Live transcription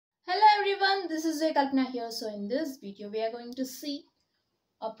everyone, this is Kalpana here. So in this video we are going to see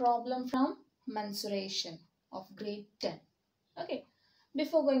a problem from mensuration of grade 10. Okay,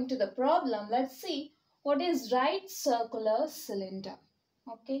 before going to the problem, let's see what is right circular cylinder.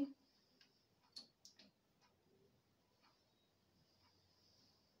 Okay,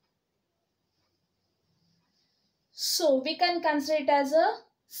 so we can consider it as a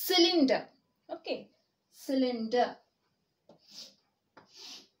cylinder. Okay, cylinder.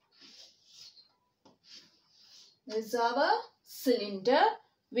 This is our cylinder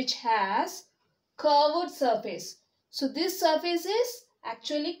which has curved surface. So this surface is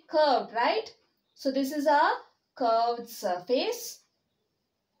actually curved, right? So this is a curved surface.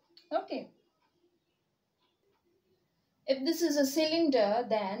 Okay. If this is a cylinder,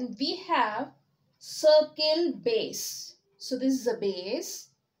 then we have circle base. So this is a base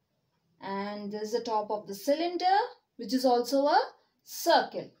and this is the top of the cylinder which is also a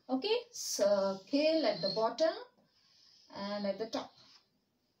circle. Okay, circle at the bottom and at the top.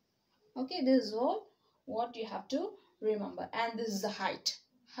 Okay, this is all what you have to remember, and this is the height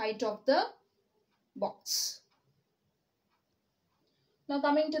of the box. Now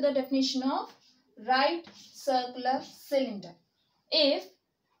coming to the definition of right circular cylinder. If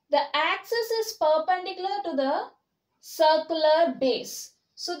the axis is perpendicular to the circular base,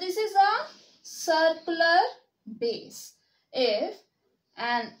 so this is a circular base. If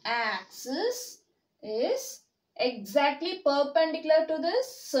an axis is exactly perpendicular to the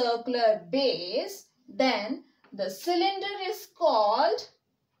circular base, then the cylinder is called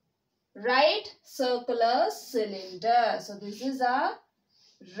right circular cylinder. So this is a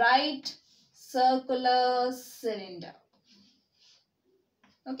right circular cylinder.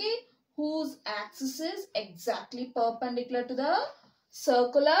 Okay, whose axis is exactly perpendicular to the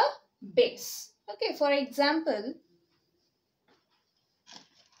circular base. Okay, for example,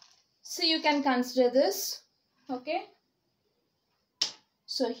 so you can consider this. Okay,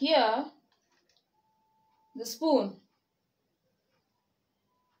 so here the spoon,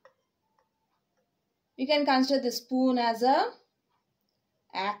 you can consider the spoon as a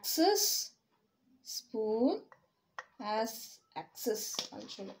axis. Spoon as axis. I'll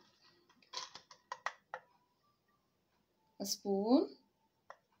show you. A spoon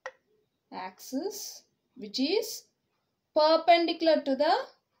axis which is perpendicular to the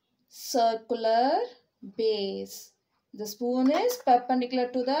circular base. The spoon is perpendicular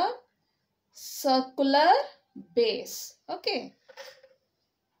to the circular base. Okay.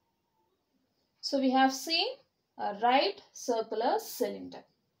 So we have seen a right circular cylinder.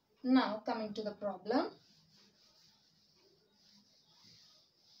 Now coming to the problem.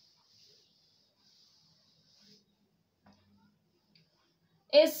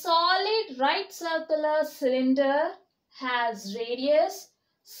 A solid right circular cylinder has radius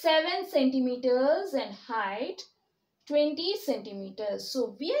 7 centimeters and height 20 centimeters.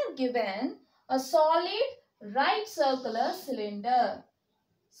 So we are given a solid right circular cylinder.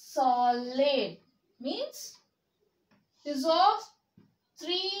 Solid means is of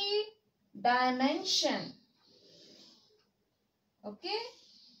 3 dimension. Okay,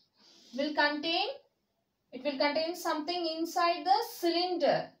 it will contain something inside the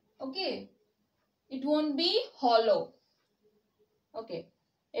cylinder. Okay, it won't be hollow. Okay,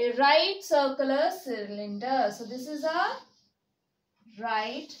 a right circular cylinder. So this is a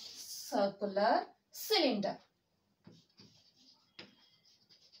right circular cylinder.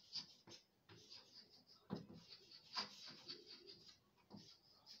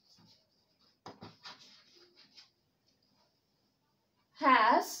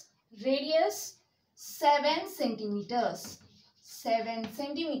 Has radius 7 centimeters. 7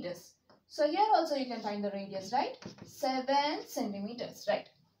 centimeters. So here also you can find the radius, right? 7 centimeters, right?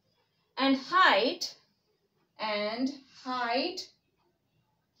 And height,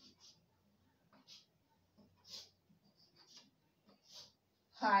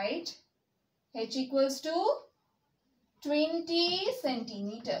 h equals to 20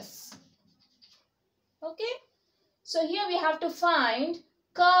 centimeters. Okay. So here we have to find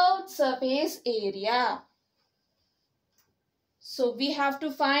curved surface area. So we have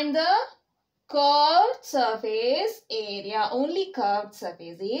to find the curved surface area, only curved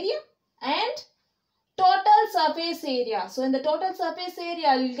surface area, and total surface area. So in the total surface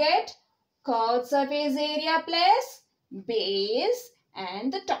area, you'll get curved surface area plus base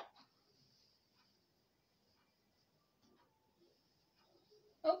and the top.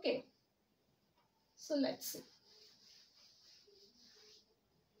 Okay. So let's see.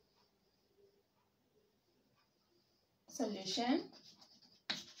 Solution.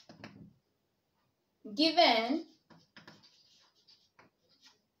 Given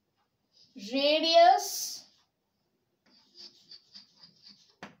radius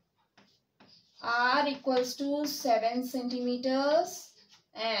r equals to 7 centimeters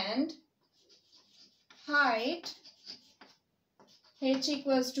and height h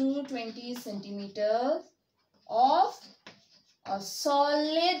equals to 20 centimeters of a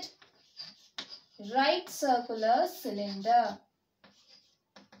solid right circular cylinder.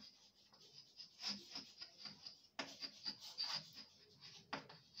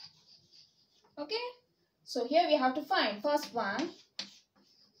 Okay, so here we have to find first one,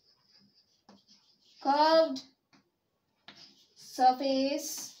 curved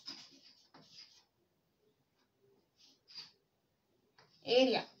surface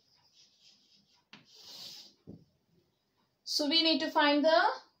area. So we need to find the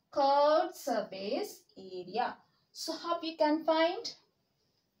curved surface area. So how we can find?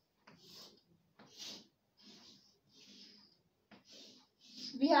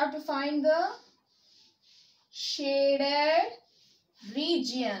 We have to find the shaded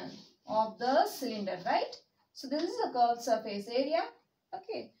region of the cylinder, right? So this is the curved surface area.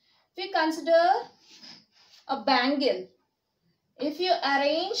 Okay. If we consider a bangle, if you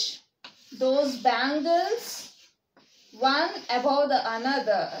arrange those bangles one above the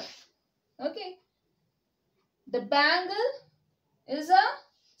another, okay, the bangle is a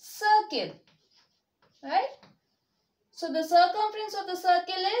circle, right? So the circumference of the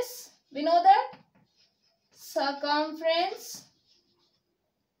circle is, we know that circumference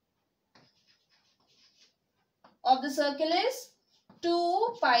of the circle is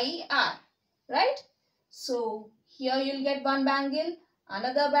 2 pi r, right? So here you'll get one bangle,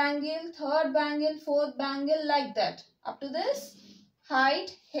 another bangle, third bangle, fourth bangle, like that. Up to this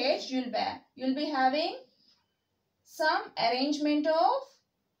height h, you'll be having some arrangement of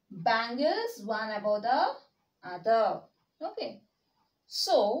bangles one above the other. Okay.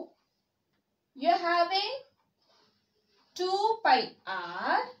 So you're having 2 pi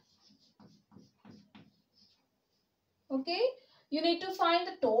r. Okay, you need to find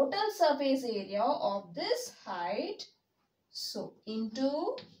the total surface area of this height. So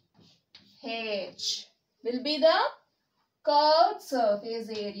into h will be the curved surface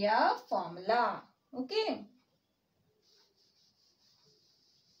area formula. Okay.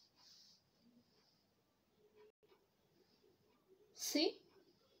 See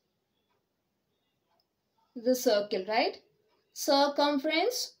the circle, right?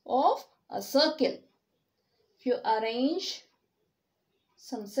 Circumference of a circle. If you arrange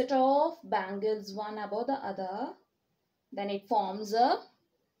some set of bangles one above the other, then it forms a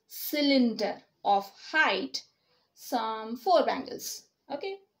cylinder of height some 4 bangles,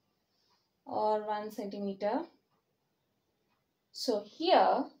 okay, or 1 centimeter. So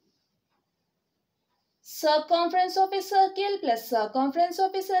here circumference of a circle plus circumference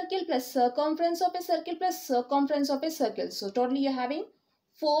of a circle plus circumference of a circle plus circumference of a circle. So totally you're having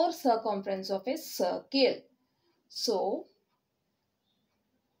 4 circumference of a circle. So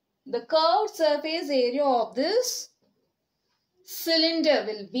the curved surface area of this cylinder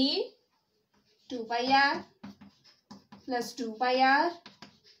will be 2 pi r plus 2 pi r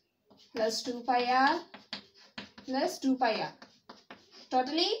plus 2 pi r plus 2 pi r.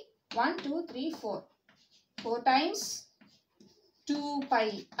 Totally 1, 2, 3, 4. 4 times 2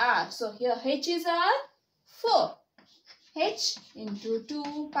 pi r. So here h is r 4. H into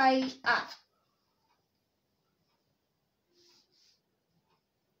 2 pi r.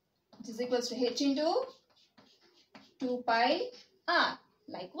 It is equals to h into 2 pi r.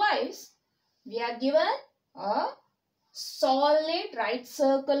 Likewise, we are given a solid right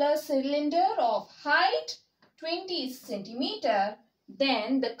circular cylinder of height 20 centimeter.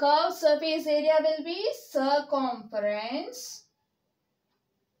 Then the curved surface area will be circumference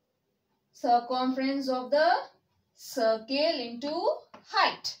of the circle into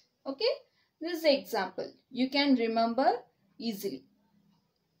height. Okay, this is the example. You can remember easily.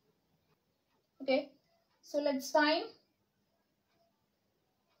 Okay, so let's find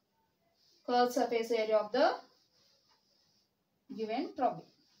curved surface area of the given problem.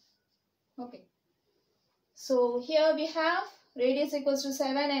 Okay, so here we have radius equals to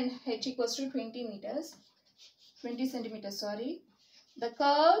 7 and h equals to 20 centimeters, sorry. The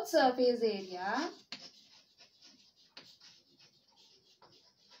curved surface area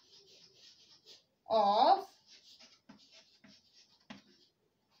of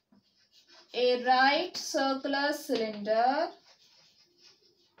a right circular cylinder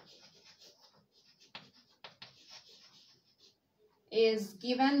is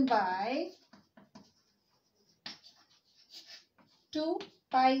given by 2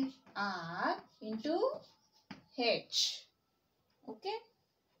 pi r into h. Okay.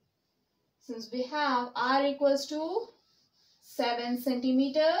 Since we have R equals to 7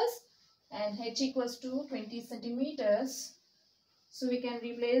 centimeters and H equals to 20 centimeters, so we can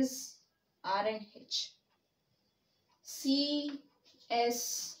replace R and H. C.S.A.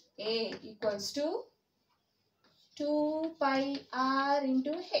 equals to 2 pi R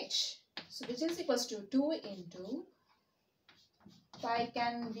into H. So which is equals to 2 into pi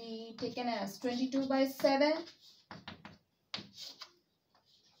can be taken as 22 by 7.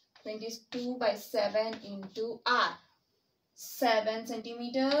 22 by 7 into R. 7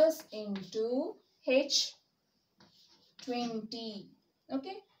 centimeters into H. 20.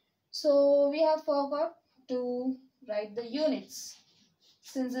 Okay. So we have forgot to write the units.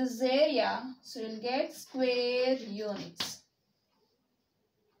 Since this is area, so you'll get square units.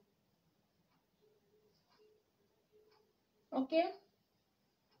 Okay.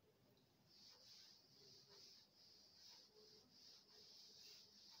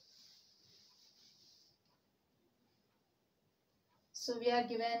 So we are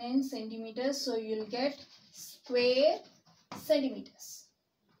given in centimeters, so you'll get square centimeters.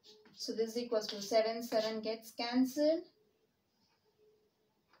 So this is equals to 7, 7 gets cancelled.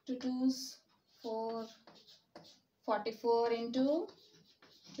 2 2s, 4, 44 into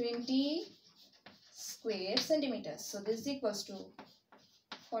 20 square centimeters. So this is equals to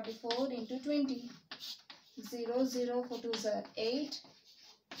 44 into 20. 0, 0, 4 2s are 8.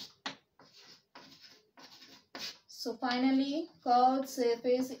 So finally, curved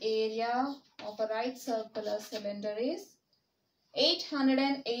surface area of a right circular cylinder is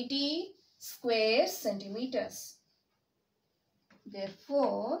 880 square centimeters.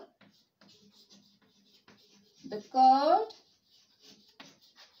 Therefore, the curved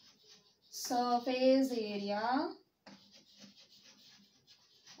surface area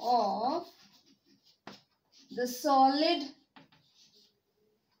of the solid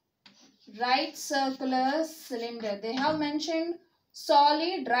right circular cylinder. They have mentioned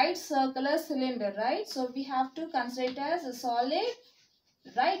solid right circular cylinder, right? So we have to consider it as a solid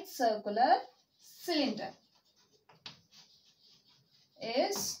right circular cylinder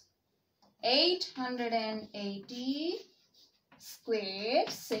is 880 square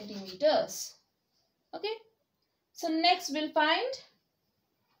centimeters. Okay. So next we'll find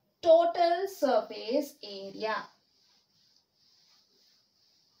total surface area.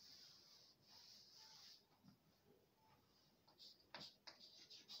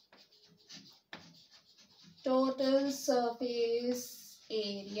 Total surface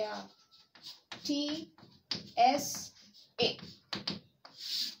area, T.S.A.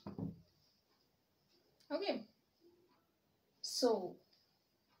 Okay. So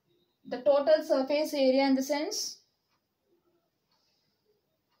the total surface area in the sense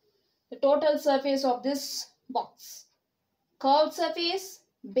the total surface of this box. Curved surface,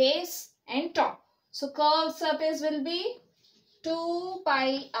 base and top. So curved surface will be 2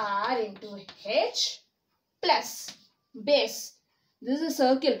 pi R into H plus base. This is a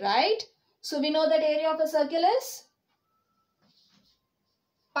circle, right? So we know that area of a circle is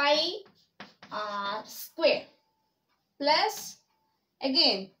pi R square plus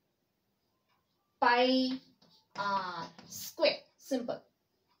again pi R square. Simple.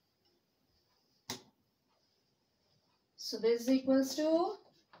 So this is equals to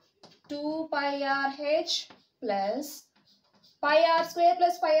 2 pi R H plus pi R square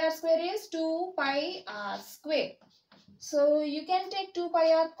is 2 pi R square. So you can take 2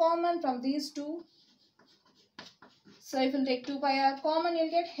 pi R common from these two. So if you take 2 pi R common, you'll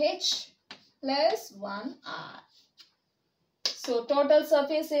get H plus 1 R. So total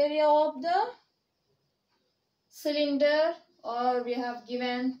surface area of the cylinder, or we have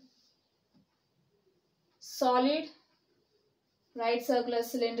given solid right circular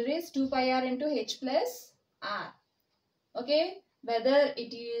cylinder is 2 pi R into H plus R. Okay, whether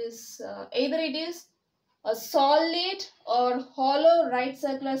it is either it is a solid or hollow right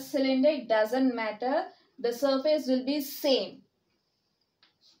circular cylinder, it doesn't matter. The surface will be same.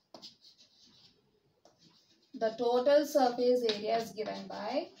 The total surface area is given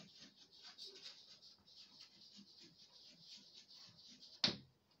by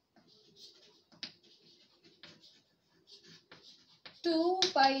two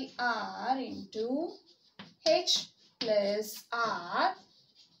pi R into H plus R.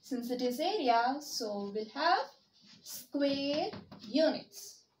 Since it is area, so we'll have square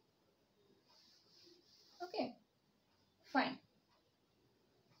units. Okay, fine.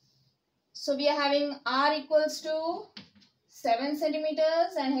 So we are having R equals to 7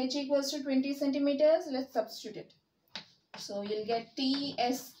 centimeters and H equals to 20 centimeters. Let's substitute it. So you'll get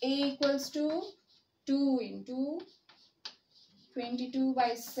T.S.A. equals to 2 into 22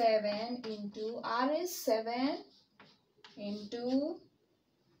 by 7 into R is 7 into,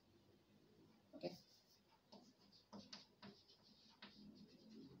 okay,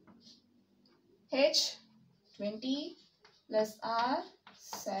 H 20 plus R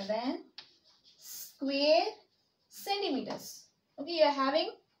 7 square centimeters. Okay, you are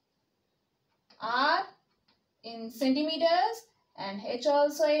having R in centimeters and H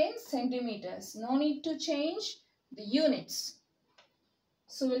also in centimeters. No need to change the units.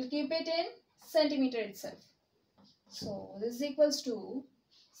 So we'll keep it in centimeter itself. So this is equals to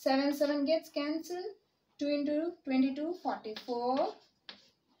 7 gets cancelled. 2 into 22, 44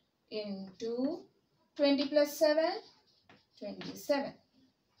 into 20 plus 7, 27.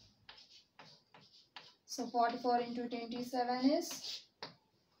 So 44 into 27 is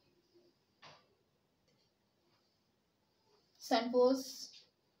Sanfors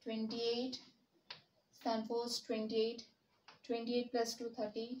 28, Sanfors 28, 28 plus 2,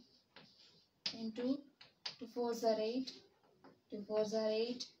 30 into 2 4s are 8, 2 4s are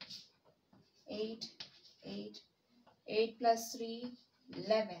 8, 8, 8, 8 plus 3,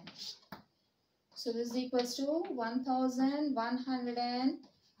 11. So this is equals to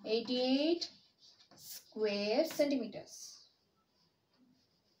 1188 square centimeters.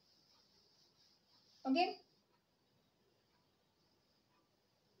 Okay.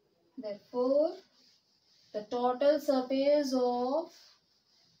 Therefore, the total surface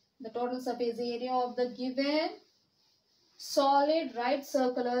area of the given solid right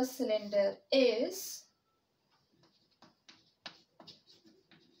circular cylinder is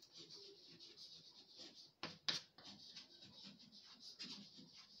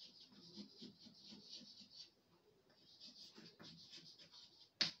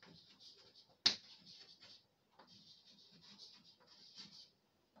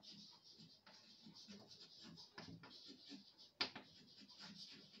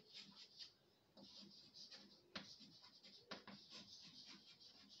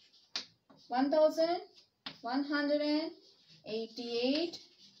 1188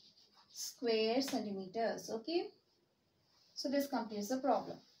 square centimeters. Okay. So this completes the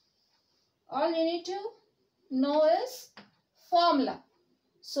problem. All you need to know is formula.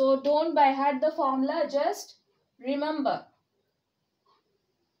 So don't by heart the formula, just remember.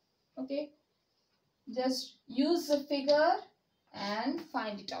 Okay. Just use the figure and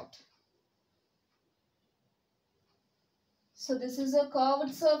find it out. So this is a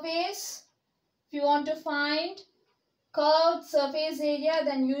curved surface. If you want to find curved surface area,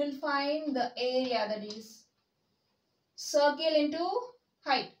 then you will find the area, that is circle into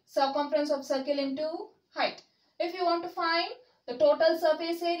height, circumference of circle into height. If you want to find the total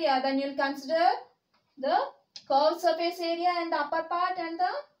surface area, then you will consider the curved surface area in the upper part and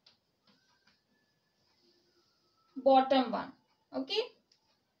the bottom one. Okay.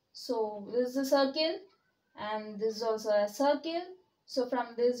 So this is a circle and this is also a circle. So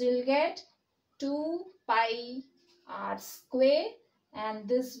from this you will get 2 pi r square, and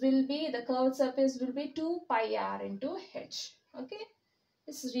this will be, the curved surface will be 2 pi r into h. Okay.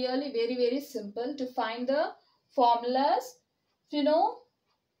 It's really very simple to find the formulas if you know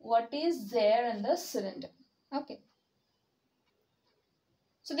what is there in the cylinder. Okay.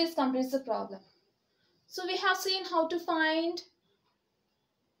 So this completes the problem. So we have seen how to find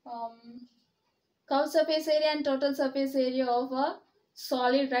curved surface area and total surface area of a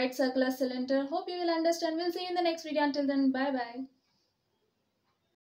solid right circular cylinder. Hope you will understand. We'll see you in the next video. Until then, bye bye.